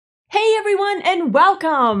everyone and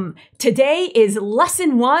welcome! Today is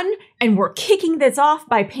lesson 1 and we're kicking this off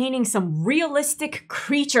by painting some realistic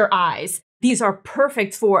creature eyes. These are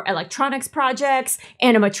perfect for electronics projects,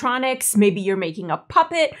 animatronics, maybe you're making a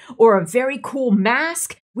puppet or a very cool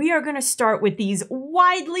mask. We are going to start with these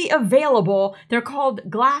widely available, they're called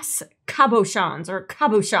glass cabochons or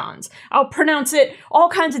cabochons. I'll pronounce it all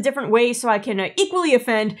kinds of different ways so I can equally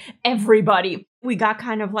offend everybody. We got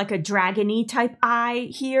kind of like a dragon-y type eye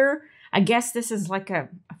here. I guess this is like a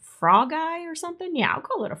frog eye or something. Yeah, I'll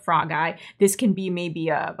call it a frog eye. This can be maybe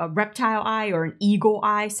a reptile eye or an eagle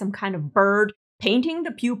eye, some kind of bird. Painting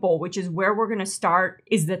the pupil, which is where we're going to start,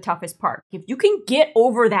 is the toughest part. If you can get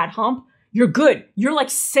over that hump, you're good. You're like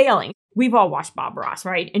sailing. We've all watched Bob Ross,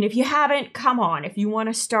 right? And if you haven't, come on. If you want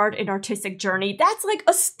to start an artistic journey, that's like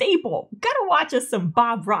a staple. Gotta watch us some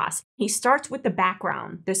Bob Ross. He starts with the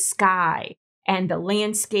background, the sky, and the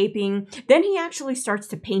landscaping. Then he actually starts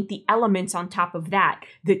to paint the elements on top of that,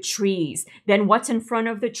 the trees. Then what's in front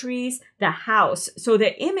of the trees? The house. So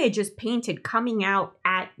the image is painted coming out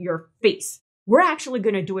at your face. We're actually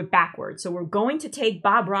going to do it backwards. So we're going to take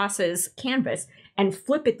Bob Ross's canvas and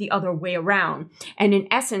flip it the other way around. And in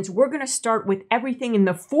essence, we're going to start with everything in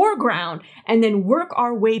the foreground and then work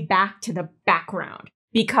our way back to the background.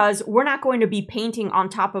 Because we're not going to be painting on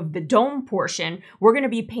top of the dome portion. We're going to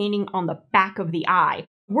be painting on the back of the eye.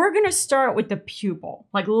 We're going to start with the pupil.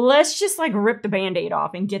 Like, let's just like rip the band-aid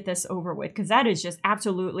off and get this over with, because that is just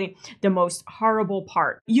absolutely the most horrible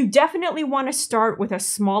part. You definitely want to start with a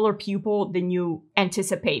smaller pupil than you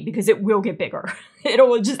anticipate, because it will get bigger.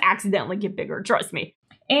 It'll just accidentally get bigger, trust me.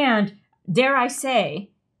 And dare I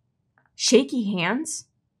say, shaky hands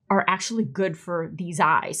are actually good for these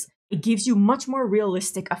eyes. It gives you much more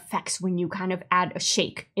realistic effects when you kind of add a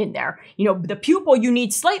shake in there. You know, the pupil, you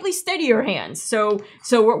need slightly steadier hands. So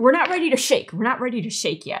we're not ready to shake. We're not ready to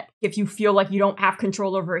shake yet. If you feel like you don't have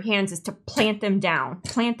control over your hands, is to plant them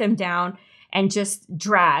down and just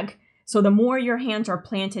drag. So the more your hands are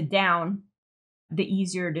planted down, the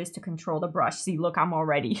easier it is to control the brush. See, look, I'm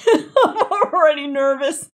already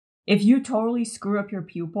nervous. If you totally screw up your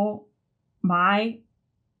pupil, my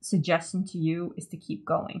suggestion to you is to keep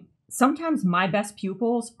going. Sometimes my best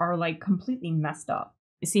pupils are like completely messed up.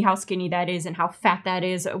 You see how skinny that is and how fat that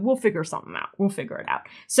is? We'll figure something out. We'll figure it out.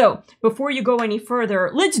 So before you go any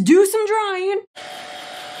further, let's do some drying.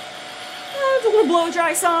 It's a little blow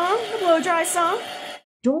dry song.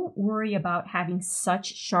 Don't worry about having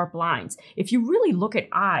such sharp lines. If you really look at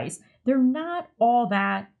eyes, they're not all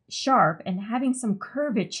that sharp, and having some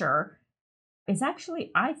curvature is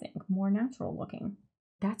actually, I think, more natural looking.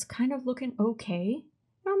 That's kind of looking okay.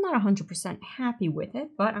 I'm not 100% happy with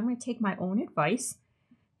it, but I'm going to take my own advice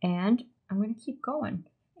and I'm going to keep going.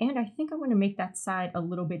 And I think I'm going to make that side a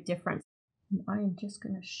little bit different. And I am just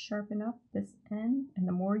going to sharpen up this end. And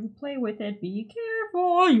the more you play with it, be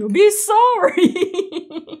careful, you'll be sorry.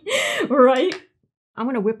 Right? I'm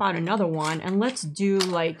going to whip out another one and let's do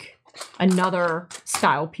like another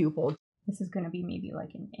style pupil. This is going to be maybe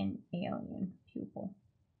like an alien pupil.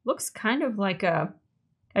 Looks kind of like a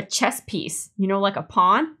chess piece, you know, like a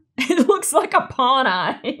pawn. It looks like a pawn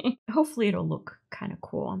eye. Hopefully it'll look kind of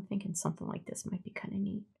cool. I'm thinking something like this might be kind of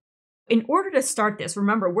neat. In order to start this,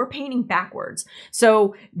 remember, we're painting backwards.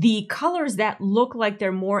 So the colors that look like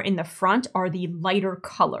they're more in the front are the lighter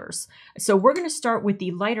colors. So we're going to start with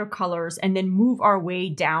the lighter colors and then move our way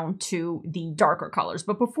down to the darker colors.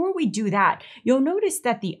 But before we do that, you'll notice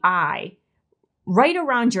that the eye, right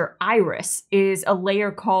around your iris, is a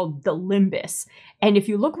layer called the limbus. And if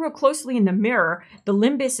you look real closely in the mirror, the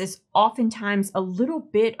limbus is oftentimes a little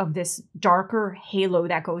bit of this darker halo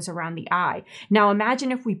that goes around the eye. Now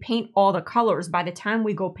imagine if we paint all the colors, by the time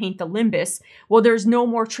we go paint the limbus, well, there's no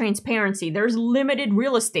more transparency. There's limited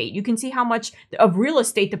real estate. You can see how much of real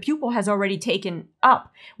estate the pupil has already taken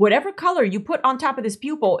up. Whatever color you put on top of this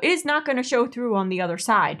pupil is not going to show through on the other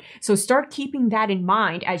side. So start keeping that in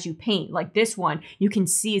mind as you paint. Like this one, you can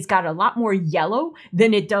see it's got a lot more yellow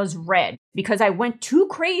than it does red, because I went too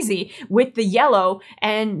crazy with the yellow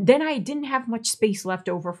and then I didn't have much space left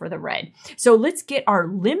over for the red. So let's get our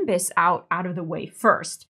limbus out of the way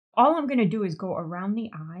first. All I'm going to do is go around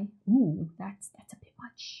the eye. Ooh, that's a bit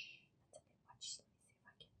much. That's a bit much. Let me see if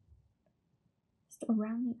I can. Just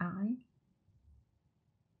around the eye.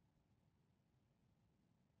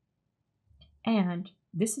 And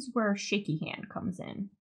this is where shaky hand comes in.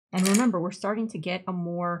 And remember, we're starting to get a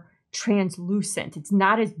more translucent. It's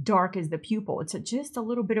not as dark as the pupil. It's just a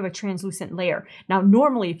little bit of a translucent layer. Now,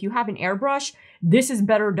 normally, if you have an airbrush, this is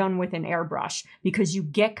better done with an airbrush because you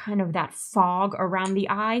get kind of that fog around the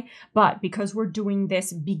eye. But because we're doing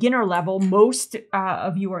this beginner level, most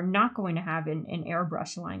of you are not going to have an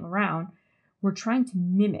airbrush lying around. We're trying to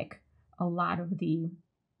mimic a lot of the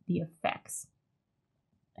effects.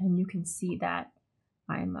 And you can see that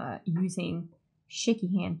I'm using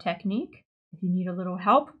shaky hand technique. If you need a little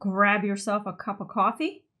help, grab yourself a cup of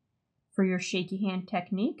coffee for your shaky hand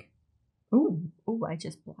technique. Ooh, I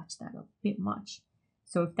just blotched that a bit much.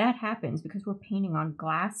 So if that happens, because we're painting on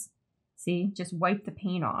glass, see, just wipe the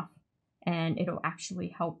paint off and it'll actually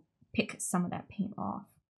help pick some of that paint off.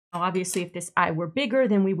 Now, obviously, if this eye were bigger,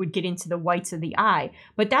 then we would get into the whites of the eye.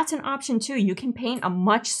 But that's an option too. You can paint a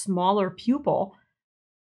much smaller pupil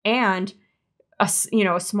and a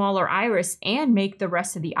smaller iris and make the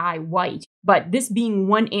rest of the eye white. But this being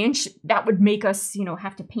 1 inch, that would make us,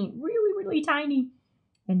 have to paint really, really tiny.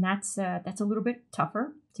 And that's a little bit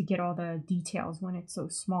tougher to get all the details when it's so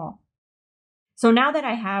small. So now that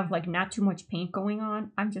I have not too much paint going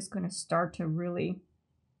on, I'm just going to start to really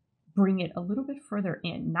bring it a little bit further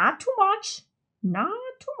in. Not too much. Not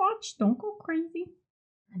too much. Don't go crazy.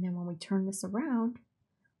 And then when we turn this around,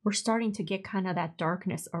 we're starting to get kind of that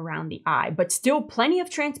darkness around the eye, but still plenty of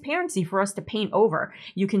transparency for us to paint over.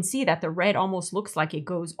 You can see that the red almost looks like it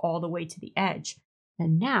goes all the way to the edge.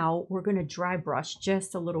 And now we're going to dry brush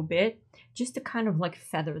just a little bit, just to kind of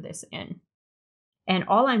feather this in. And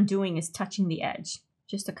all I'm doing is touching the edge,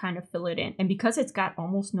 just to kind of fill it in. And because it's got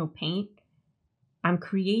almost no paint, I'm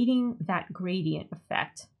creating that gradient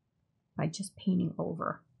effect by just painting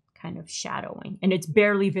over, kind of shadowing, and it's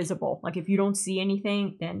barely visible. If you don't see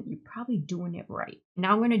anything, then you're probably doing it right.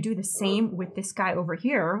 Now I'm going to do the same with this guy over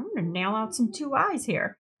here. I'm going to nail out some 2 eyes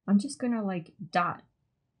here. I'm just going to dot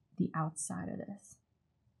the outside of this.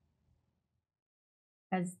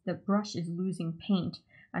 As the brush is losing paint,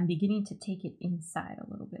 I'm beginning to take it inside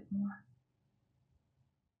a little bit more.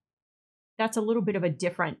 That's a little bit of a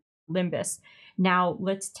different Limbus. Now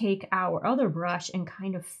let's take our other brush and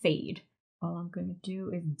kind of fade. All I'm going to do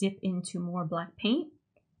is dip into more black paint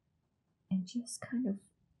and just kind of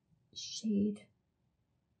shade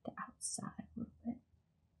the outside a little bit.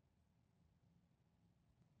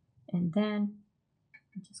 And then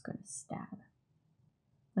I'm just going to stab.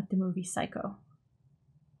 Like the movie Psycho.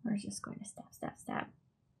 We're just going to stab, stab, stab.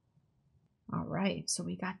 All right, so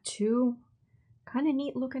we got 2 kind of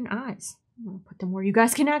neat looking eyes. I'm going to put them where you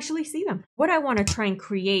guys can actually see them. What I want to try and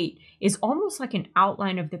create is almost like an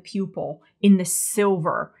outline of the pupil in the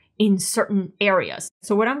silver in certain areas.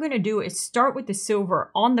 So what I'm going to do is start with the silver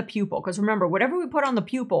on the pupil, because remember, whatever we put on the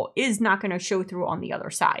pupil is not going to show through on the other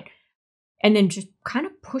side. And then just kind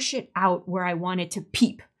of push it out where I want it to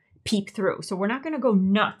peep through. So we're not going to go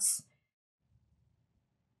nuts.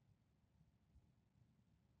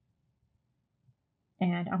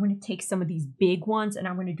 And I'm going to take some of these big ones and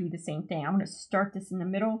I'm going to do the same thing. I'm going to start this in the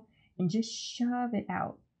middle and just shove it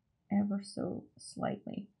out ever so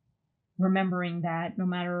slightly. Remembering that no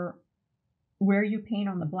matter where you paint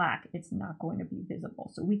on the black, it's not going to be visible.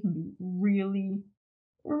 So we can be really,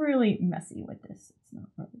 really messy with this. It's not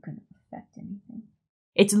really going to affect anything.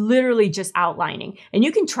 It's literally just outlining. And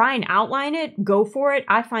you can try and outline it, go for it.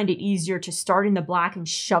 I find it easier to start in the black and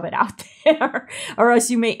shove it out there, or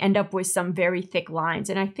else you may end up with some very thick lines.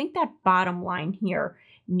 And I think that bottom line here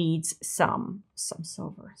needs some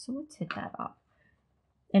silver. So let's hit that up.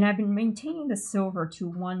 And I've been maintaining the silver to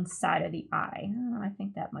one side of the eye. I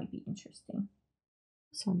think that might be interesting.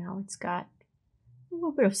 So now it's got a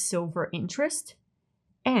little bit of silver interest.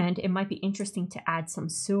 And it might be interesting to add some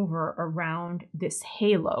silver around this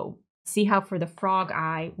halo. See how for the frog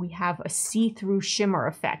eye, we have a see-through shimmer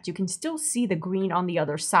effect. You can still see the green on the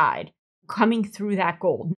other side coming through that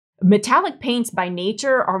gold. Metallic paints by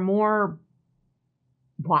nature are more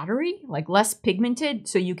watery, like less pigmented,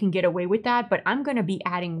 so you can get away with that. But I'm going to be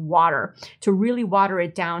adding water to really water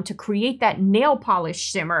it down to create that nail polish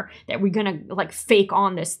shimmer that we're going to fake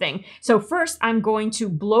on this thing. So first I'm going to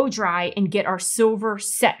blow dry and get our silver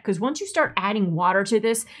set, because once you start adding water to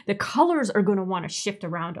this, the colors are going to want to shift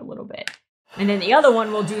around a little bit. And then the other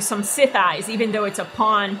one will do some Sith eyes, even though it's a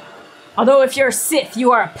pawn. Although if you're a Sith,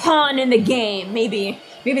 you are a pawn in the game. Maybe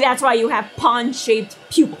that's why you have pawn-shaped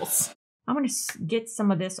pupils. I'm going to get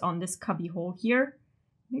some of this on this cubby hole here.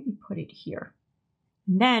 Maybe put it here.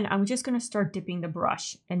 And then I'm just going to start dipping the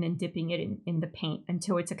brush and then dipping it in the paint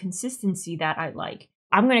until it's a consistency that I like.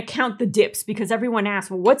 I'm going to count the dips because everyone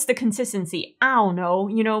asks, well, what's the consistency? I don't know.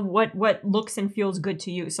 You know, what looks and feels good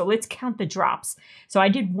to you. So let's count the drops. So I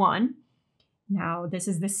did 1. Now, this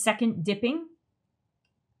is the second dipping.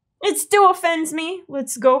 It still offends me.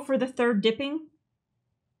 Let's go for the third dipping.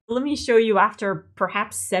 Let me show you after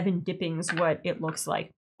perhaps 7 dippings what it looks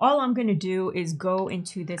like. All I'm going to do is go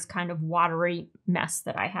into this kind of watery mess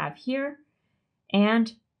that I have here.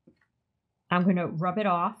 And I'm going to rub it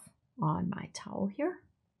off on my towel here.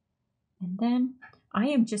 And then I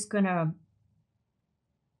am just going to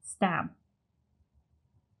stab.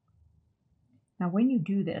 Now, when you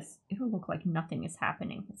do this, it'll look like nothing is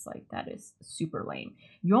happening. It's like, that is super lame.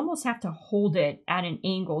 You almost have to hold it at an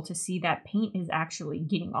angle to see that paint is actually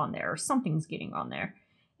getting on there or something's getting on there.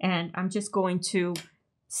 And I'm just going to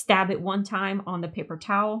stab it one time on the paper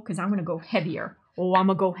towel because I'm going to go heavier. Oh, I'm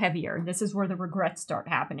going to go heavier. And this is where the regrets start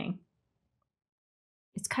happening.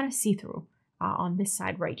 It's kind of see-through on this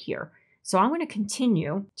side right here. So I'm going to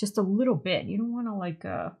continue just a little bit. You don't want to like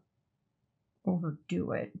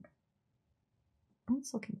overdo it.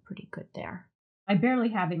 It's looking pretty good there. I barely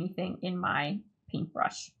have anything in my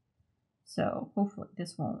paintbrush, so hopefully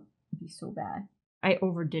this won't be so bad. I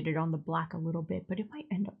overdid it on the black a little bit, but it might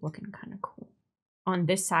end up looking kind of cool. On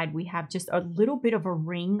this side, we have just a little bit of a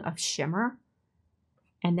ring of shimmer.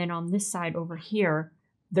 And then on this side over here,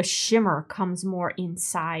 the shimmer comes more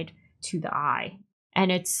inside to the eye.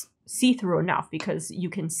 And it's see-through enough because you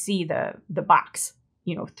can see the box,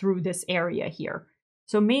 you know, through this area here.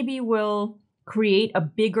 So maybe we'll create a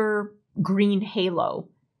bigger green halo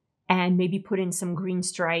and maybe put in some green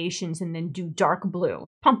striations and then do dark blue.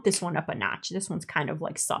 Pump this one up a notch. This one's kind of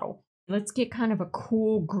like subtle. Let's get kind of a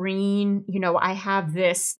cool green. You know, I have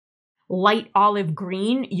this light olive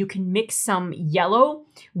green. You can mix some yellow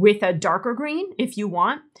with a darker green if you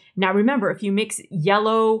want. Now remember, if you mix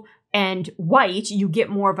yellow and white, you get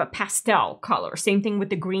more of a pastel color. Same thing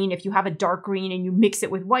with the green. If you have a dark green and you mix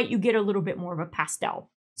it with white, you get a little bit more of a pastel.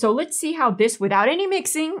 So let's see how this, without any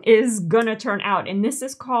mixing, is gonna turn out. And this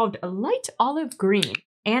is called a light olive green.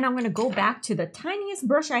 And I'm gonna go back to the tiniest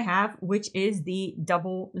brush I have, which is the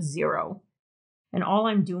 00. And all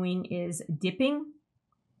I'm doing is dipping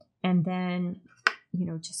and then, you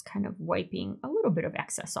know, just kind of wiping a little bit of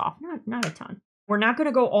excess off, not a ton. We're not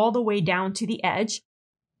gonna go all the way down to the edge.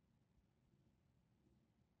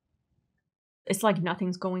 It's like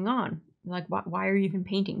nothing's going on. Like, why are you even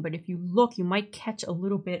painting? But if you look, you might catch a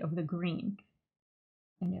little bit of the green.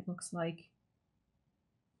 And it looks like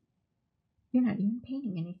you're not even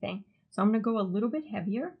painting anything. So I'm going to go a little bit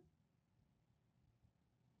heavier.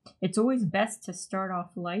 It's always best to start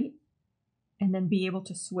off light and then be able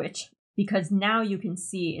to switch. Because now you can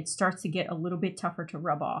see it starts to get a little bit tougher to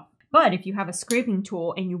rub off. But if you have a scraping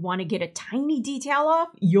tool and you want to get a tiny detail off,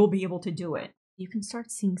 you'll be able to do it. You can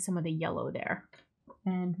start seeing some of the yellow there.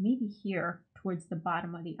 And maybe here towards the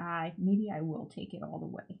bottom of the eye, maybe I will take it all the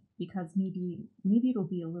way because maybe it'll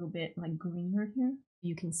be a little bit like greener here.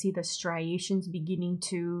 You can see the striations beginning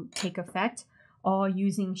to take effect, all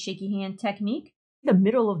using shaky hand technique. The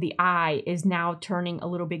middle of the eye is now turning a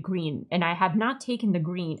little bit green, and I have not taken the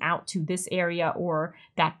green out to this area or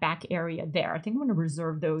that back area there. I think I'm going to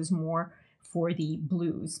reserve those more for the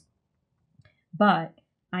blues. But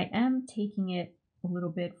I am taking it a little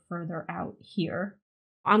bit further out here.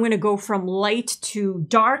 I'm going to go from light to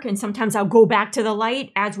dark, and sometimes I'll go back to the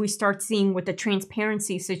light as we start seeing what the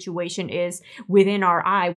transparency situation is within our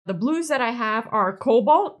eye. The blues that I have are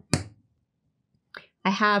cobalt.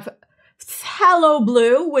 I have phthalo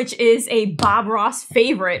blue, which is a Bob Ross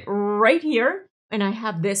favorite right here. And I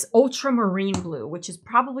have this ultramarine blue, which is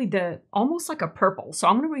probably almost like a purple. So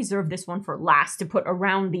I'm going to reserve this one for last to put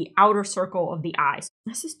around the outer circle of the eyes.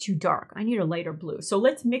 This is too dark. I need a lighter blue. So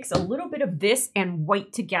let's mix a little bit of this and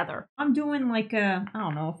white together. I'm doing like a, I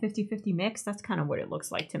don't know, 50-50 mix. That's kind of what it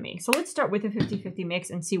looks like to me. So let's start with a 50-50 mix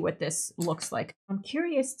and see what this looks like. I'm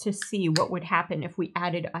curious to see what would happen if we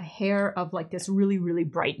added a hair of like this really, really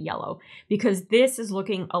bright yellow, because this is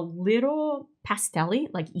looking a little pastel-y,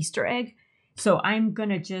 like Easter egg. So I'm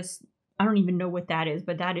gonna just, I don't even know what that is,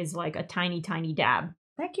 but that is like a tiny, tiny dab.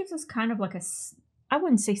 That gives us kind of like a, I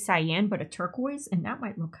wouldn't say cyan, but a turquoise, and that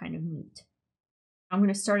might look kind of neat. I'm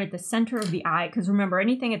gonna start at the center of the eye, because remember,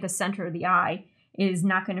 anything at the center of the eye is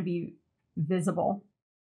not gonna be visible.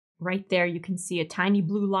 Right there, you can see a tiny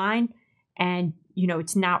blue line, and you know,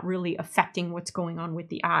 it's not really affecting what's going on with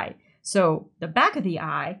the eye. So the back of the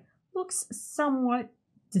eye looks somewhat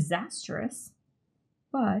disastrous,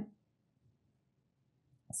 but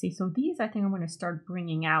see, so these I think I'm going to start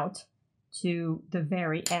bringing out to the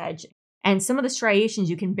very edge. And some of the striations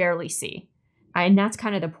you can barely see. And that's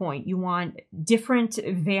kind of the point. You want different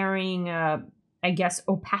varying, I guess,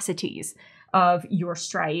 opacities of your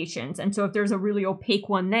striations. And so if there's a really opaque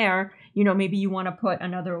one there, you know, maybe you want to put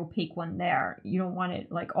another opaque one there. You don't want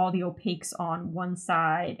it like all the opaques on one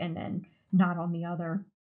side and then not on the other.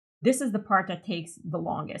 This is the part that takes the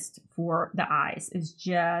longest for the eyes, is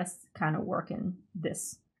just kind of working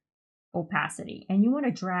this opacity. And you want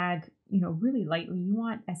to drag, you know, really lightly. You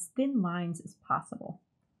want as thin lines as possible.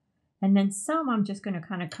 And then some I'm just going to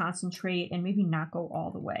kind of concentrate and maybe not go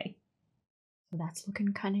all the way. So that's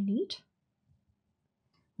looking kind of neat.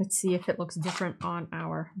 Let's see if it looks different on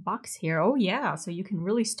our box here. Oh yeah, so you can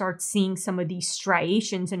really start seeing some of these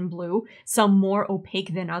striations in blue, some more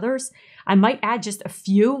opaque than others. I might add just a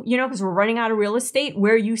few, you know, because we're running out of real estate.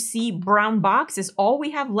 Where you see brown box is all we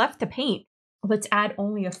have left to paint. Let's add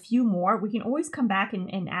only a few more. We can always come back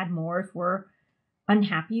and add more if we're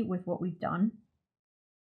unhappy with what we've done.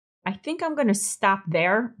 I think I'm going to stop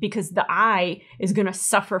there because the eye is going to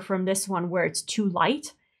suffer from this one where it's too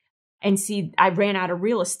light. And see, I ran out of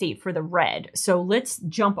real estate for the red. So let's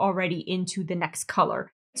jump already into the next color.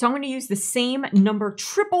 So I'm going to use the same number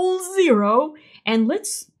 000. And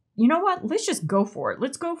let's, you know what? Let's just go for it.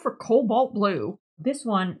 Let's go for cobalt blue. This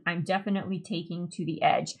one I'm definitely taking to the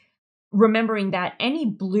edge. Remembering that any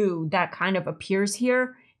blue that kind of appears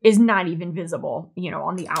here is not even visible, you know,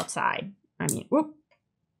 on the outside. I mean, whoop.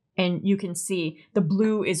 And you can see the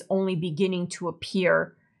blue is only beginning to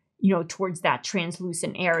appear, you know, towards that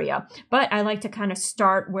translucent area. But I like to kind of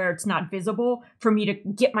start where it's not visible for me to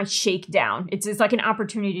get my shake down. It's like an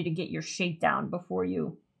opportunity to get your shake down before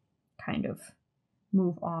you kind of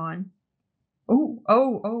move on.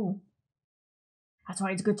 Oh. That's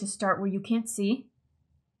why it's good to start where you can't see.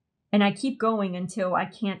 And I keep going until I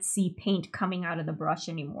can't see paint coming out of the brush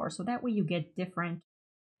anymore. So that way you get different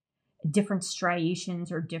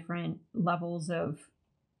striations or different levels of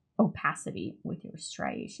opacity with your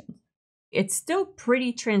striations. It's still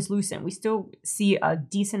pretty translucent. We still see a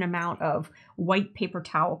decent amount of white paper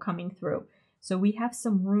towel coming through. So we have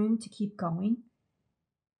some room to keep going.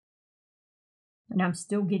 And I'm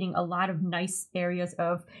still getting a lot of nice areas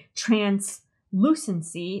of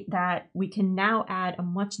translucency that we can now add a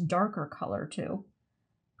much darker color to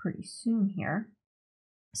pretty soon here.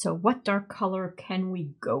 So what dark color can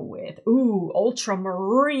we go with? Ooh,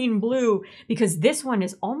 ultramarine blue, because this one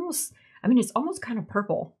is almost, I mean, it's almost kind of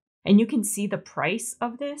purple. And you can see the price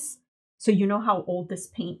of this. So you know how old this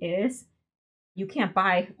paint is. You can't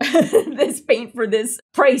buy this paint for this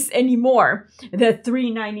price anymore, the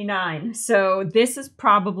 $3.99. So this is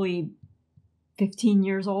probably 15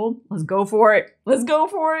 years old. Let's go for it. Let's go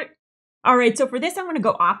for it. All right, so for this, I'm going to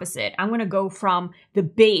go opposite. I'm going to go from the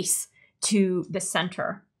base to the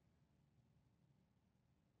center,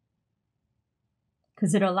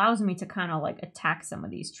 because it allows me to kind of like attack some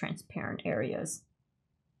of these transparent areas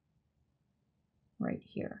right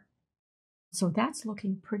here. So that's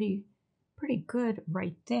looking pretty good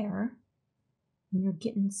right there. And you're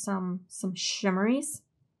getting some shimmeries,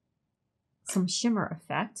 some shimmer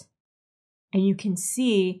effect. And you can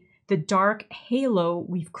see the dark halo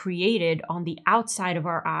we've created on the outside of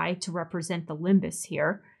our eye to represent the limbus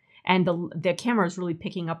here. And the camera is really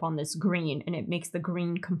picking up on this green, and it makes the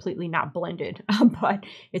green completely not blended, but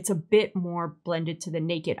it's a bit more blended to the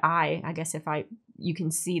naked eye. I guess you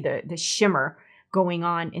can see the shimmer going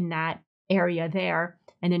on in that area there.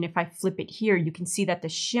 And then if I flip it here, you can see that the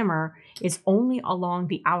shimmer is only along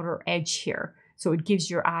the outer edge here. So it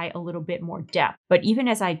gives your eye a little bit more depth. But even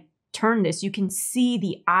as I turn this, you can see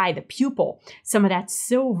the eye, the pupil, some of that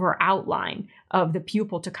silver outline of the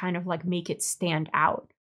pupil to kind of like make it stand out.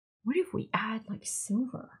 What if we add like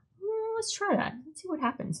silver? Let's try that. Let's see what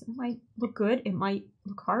happens. It might look good. It might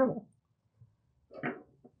look horrible. You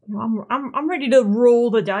know, I'm ready to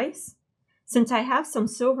roll the dice. Since I have some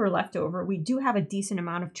silver left over, we do have a decent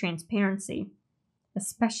amount of transparency,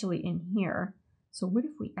 especially in here. So what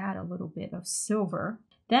if we add a little bit of silver?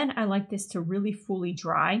 Then I like this to really fully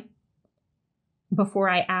dry before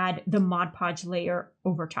I add the Mod Podge layer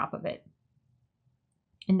over top of it.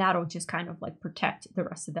 And that'll just kind of like protect the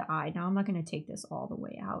rest of the eye. Now I'm not going to take this all the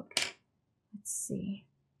way out. Let's see.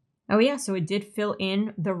 Oh yeah, so it did fill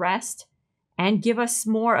in the rest and give us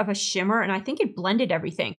more of a shimmer. And I think it blended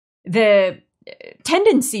everything. The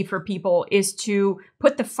tendency for people is to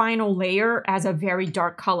put the final layer as a very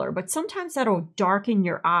dark color, but sometimes that'll darken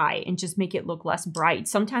your eye and just make it look less bright.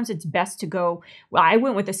 Sometimes it's best to go, well, I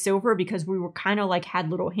went with a silver because we were kind of like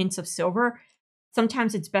had little hints of silver.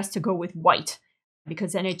 Sometimes it's best to go with white,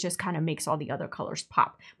 because then it just kind of makes all the other colors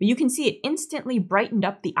pop. But you can see it instantly brightened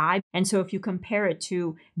up the eye. And so if you compare it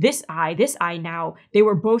to this eye now, they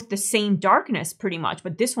were both the same darkness pretty much,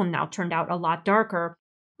 but this one now turned out a lot darker.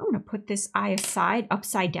 I'm going to put this eye aside,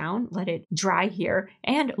 upside down, let it dry here.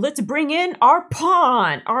 And let's bring in our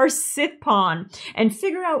pawn, our Sith pawn, and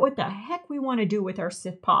figure out what the heck we want to do with our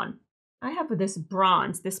Sith pawn. I have this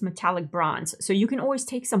bronze, this metallic bronze. So you can always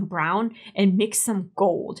take some brown and mix some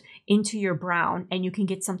gold into your brown, and you can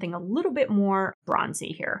get something a little bit more bronzy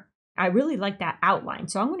here. I really like that outline.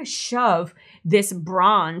 So I'm going to shove this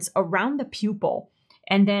bronze around the pupil.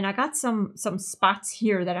 And then I got some spots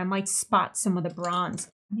here that I might spot some of the bronze.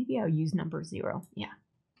 Maybe I'll use number 0. Yeah.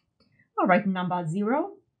 All right, number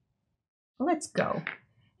 0. Let's go.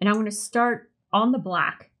 And I'm going to start on the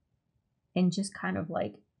black and just kind of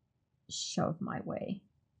like shove my way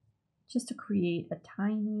just to create a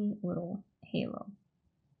tiny little halo.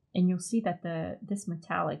 And you'll see that this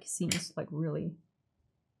metallic seems like really,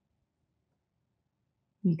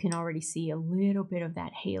 you can already see a little bit of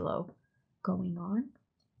that halo going on.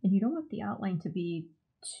 And you don't want the outline to be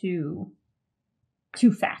too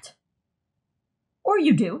fat. Or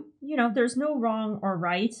you do. You know, there's no wrong or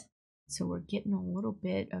right. So we're getting a little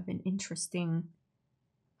bit of an interesting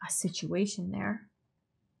situation there.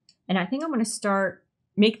 And I think I'm going to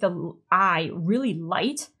make the eye really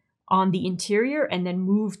light on the interior and then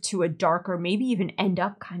move to a darker, maybe even end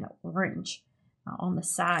up kind of orange on the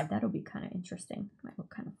side. That'll be kind of interesting. Might look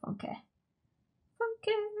kind of funky.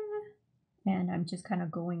 And I'm just kind of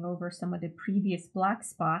going over some of the previous black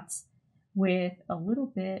spots with a little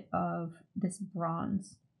bit of this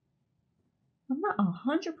bronze. I'm not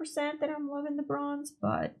 100% that I'm loving the bronze,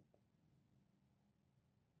 but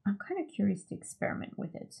I'm kind of curious to experiment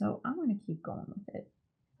with it. So I'm going to keep going with it.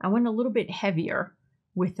 I went a little bit heavier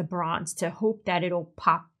with the bronze to hope that it'll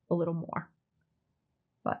pop a little more.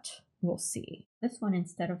 But we'll see. This one,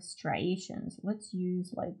 instead of striations, let's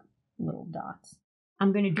use like little dots.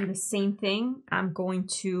 I'm going to do the same thing. I'm going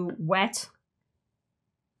to wet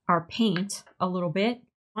our paint a little bit.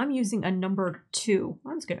 I'm using a number 2.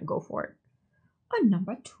 I'm just going to go for it. A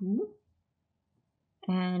number 2.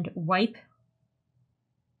 And wipe,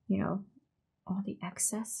 you know, all the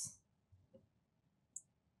excess.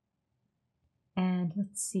 And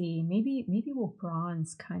let's see, maybe we'll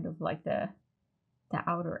bronze kind of like the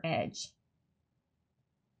outer edge.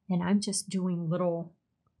 And I'm just doing little,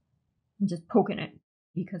 I'm just poking it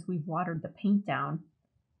because we've watered the paint down.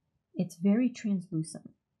 It's very translucent.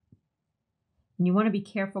 And you want to be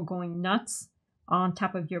careful going nuts on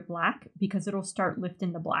top of your black because it'll start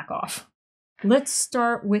lifting the black off. Let's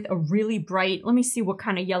start with a really bright, let me see what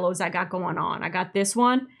kind of yellows I got going on. I got this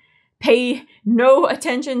one. Pay no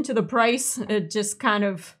attention to the price. It just kind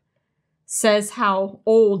of says how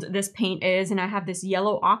old this paint is. And I have this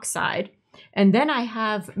yellow oxide. And then I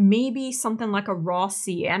have maybe something like a raw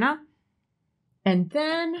sienna. And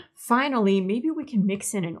then finally, maybe we can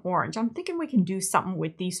mix in an orange. I'm thinking we can do something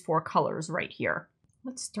with these 4 colors right here.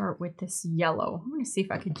 Let's start with this yellow. I'm going to see if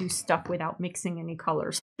I could do stuff without mixing any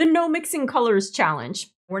colors. The no mixing colors challenge.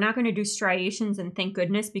 We're not going to do striations, and thank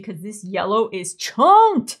goodness, because this yellow is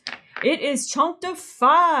chunked. It is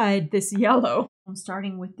chunkified, this yellow. I'm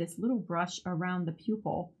starting with this little brush around the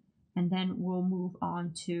pupil, and then we'll move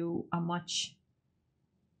on to a much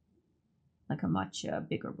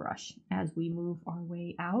bigger brush as we move our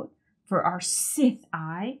way out for our Sith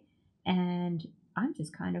eye. And I'm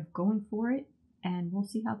just kind of going for it, and we'll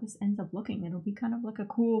see how this ends up looking. It'll be kind of like a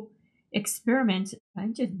cool experiment.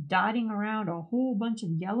 I'm just dotting around a whole bunch of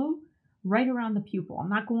yellow right around the pupil. I'm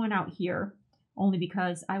not going out here only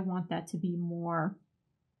because I want that to be more,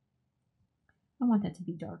 I want that to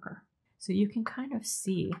be darker. So you can kind of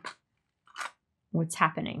see what's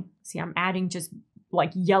happening. See, I'm adding just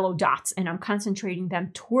like yellow dots and I'm concentrating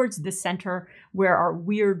them towards the center where our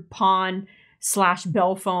weird pawn /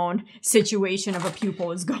 bell phone situation of a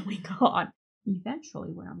pupil is going on.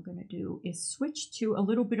 Eventually what I'm going to do is switch to a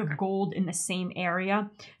little bit of gold in the same area.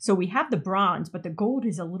 So we have the bronze, but the gold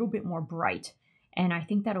is a little bit more bright. And I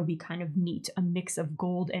think that'll be kind of neat, a mix of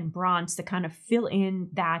gold and bronze to kind of fill in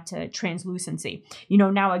that translucency. You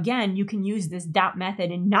know, now again, you can use this dot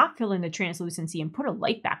method and not fill in the translucency and put a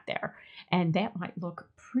light back there. And that might look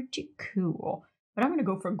pretty cool. But I'm going to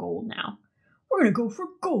go for gold now. We're going to go for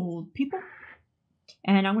gold, people.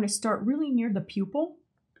 And I'm going to start really near the pupil.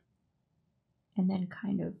 And then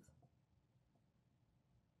kind of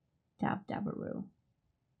dab-dabaroo.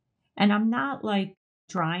 And I'm not like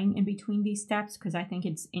drying in between these steps because I think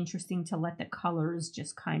it's interesting to let the colors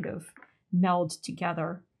just kind of meld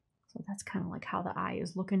together. So that's kind of like how the eye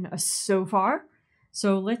is looking so far.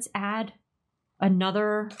 So let's add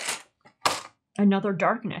another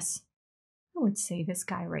darkness. I would say this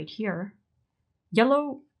guy right here,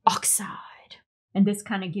 yellow oxide. And this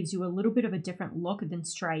kind of gives you a little bit of a different look than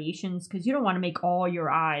striations, because you don't want to make all your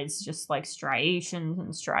eyes just like striations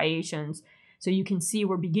and striations. So you can see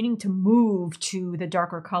we're beginning to move to the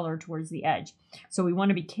darker color towards the edge. So we want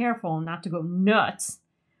to be careful not to go nuts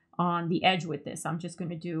on the edge with this. I'm just going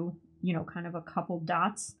to do, you know, kind of a couple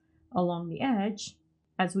dots along the edge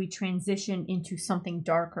as we transition into something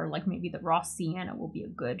darker, like maybe the raw sienna will be a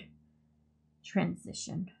good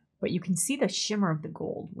transition. But you can see the shimmer of the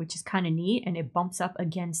gold, which is kind of neat, and it bumps up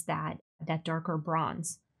against that darker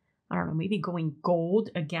bronze. I don't know, maybe going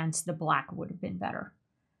gold against the black would have been better,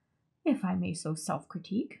 if I may so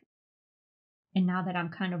self-critique. And now that I'm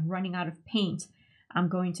kind of running out of paint, I'm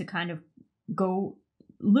going to kind of go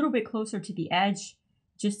a little bit closer to the edge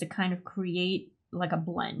just to kind of create like a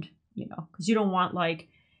blend, you know, because you don't want like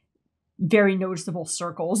very noticeable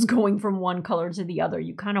circles going from one color to the other.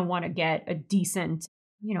 You kind of want to get a decent,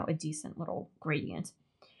 you know, a decent little gradient.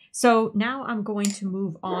 So now I'm going to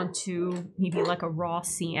move on to maybe like a raw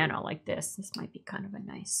sienna like this. This might be kind of a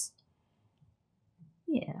nice,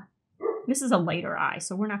 yeah. This is a lighter eye,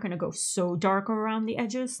 so we're not going to go so dark around the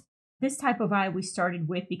edges. This type of eye we started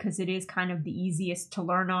with because it is kind of the easiest to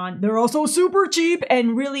learn on. They're also super cheap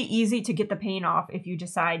and really easy to get the paint off if you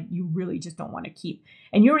decide you really just don't want to keep.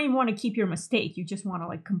 And you don't even want to keep your mistake. You just want to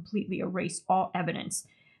like completely erase all evidence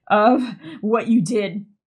of what you did.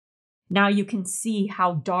 Now you can see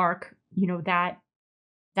how dark, you know, that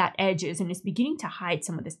edge is, and it's beginning to hide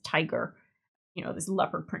some of this tiger, you know, this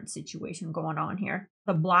leopard print situation going on here.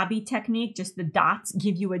 The blobby technique, just the dots,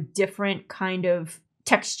 give you a different kind of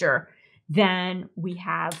texture than we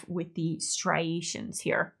have with the striations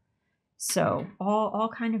here. So all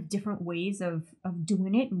kind of different ways of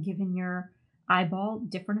doing it and giving your eyeball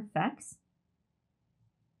different effects,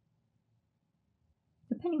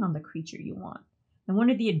 depending on the creature you want. And one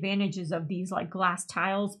of the advantages of these like glass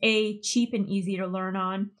tiles, A, cheap and easy to learn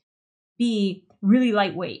on, B, really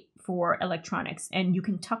lightweight for electronics, and you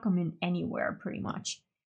can tuck them in anywhere pretty much.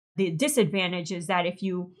 The disadvantage is that if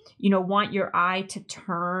you want your eye to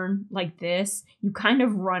turn like this, you kind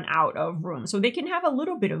of run out of room. So they can have a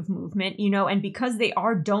little bit of movement, you know, and because they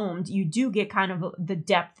are domed, you do get kind of the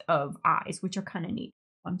depth of eyes, which are kind of neat.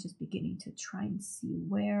 I'm just beginning to try and see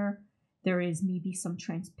where there is maybe some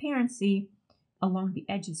transparency along the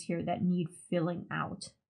edges here that need filling out.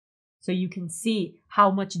 So you can see how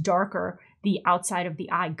much darker the outside of the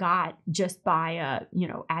eye got just by,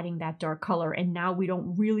 adding that dark color. And now we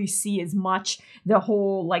don't really see as much the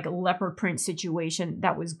whole like leopard print situation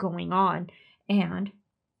that was going on. And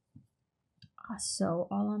so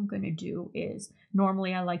all I'm going to do is,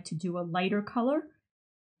 normally I like to do a lighter color,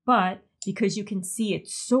 but because you can see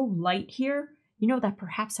it's so light here, you know, that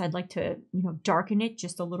perhaps I'd like to, darken it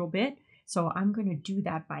just a little bit. So I'm going to do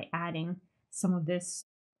that by adding some of this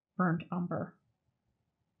burnt umber.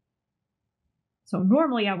 So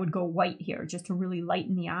normally I would go white here just to really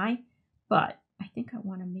lighten the eye, but I think I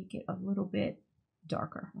want to make it a little bit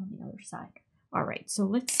darker on the other side. All right, so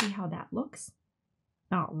let's see how that looks.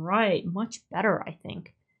 All right, much better, I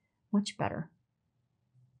think. Much better.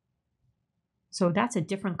 So that's a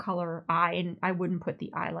different color eye, and I wouldn't put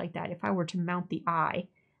the eye like that. If I were to mount the eye,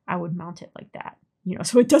 I would mount it like that,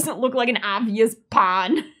 so it doesn't look like an obvious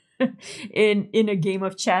pawn in a game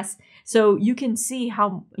of chess. So you can see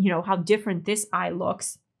how different this eye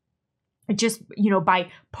looks just,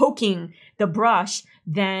 by poking the brush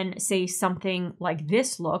than say something like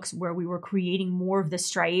this looks, where we were creating more of the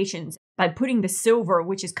striations. By putting the silver,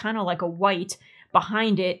 which is kind of like a white,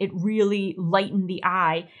 behind it, it really lightened the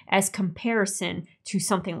eye as comparison to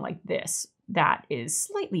something like this that is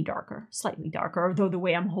slightly darker, although the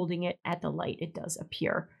way I'm holding it at the light, it does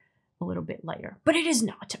appear a little bit lighter, but it is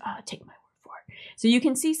not. Take my word for it. So you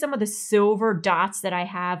can see some of the silver dots that I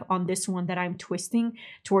have on this one that I'm twisting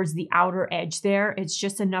towards the outer edge there. It's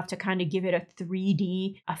just enough to kind of give it a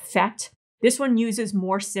 3D effect. This one uses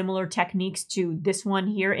more similar techniques to this one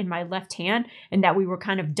here in my left hand, and that we were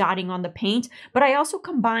kind of dotting on the paint, but I also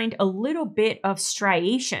combined a little bit of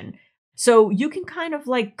striation. So you can kind of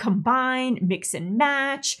like combine, mix and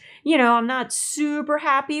match. I'm not super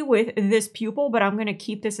happy with this pupil, but I'm going to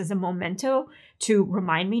keep this as a memento to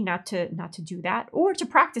remind me not to do that, or to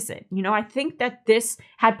practice it. I think that this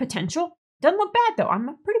had potential. Doesn't look bad though.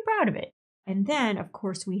 I'm pretty proud of it. And then of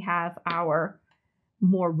course we have our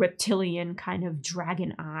more reptilian kind of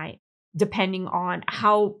dragon eye. Depending on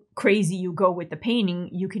how crazy you go with the painting,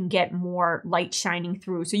 you can get more light shining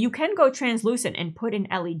through. So you can go translucent and put an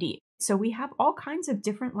LED. So we have all kinds of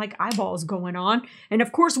different like eyeballs going on. And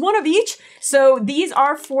of course, one of each. So these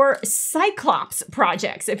are for Cyclops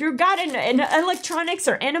projects. If you've got an electronics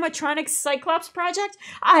or animatronics Cyclops project,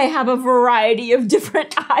 I have a variety of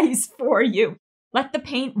different eyes for you. Let the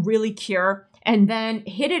paint really cure and then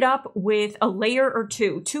hit it up with a layer or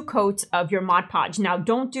two coats of your Mod Podge. Now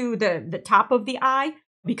don't do the top of the eye,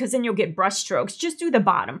 because then you'll get brush strokes. Just do the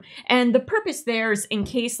bottom. And the purpose there is in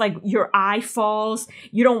case like your eye falls,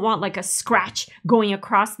 you don't want like a scratch going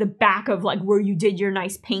across the back of like where you did your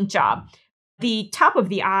nice paint job. The top of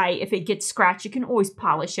the eye, if it gets scratched, you can always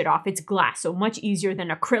polish it off. It's glass, so much easier than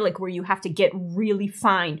acrylic where you have to get really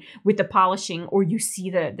fine with the polishing or you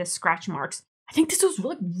see the scratch marks. I think this was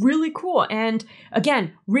really cool. And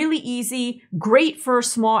again, really easy, great for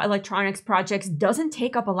small electronics projects, doesn't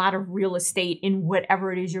take up a lot of real estate in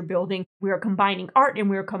whatever it is you're building. We are combining art and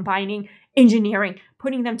we're combining engineering,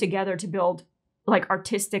 putting them together to build like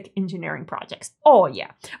artistic engineering projects. Oh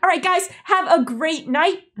yeah. All right, guys, have a great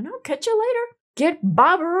night and I'll catch you later. Get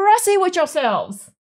Bob Rossi with yourselves.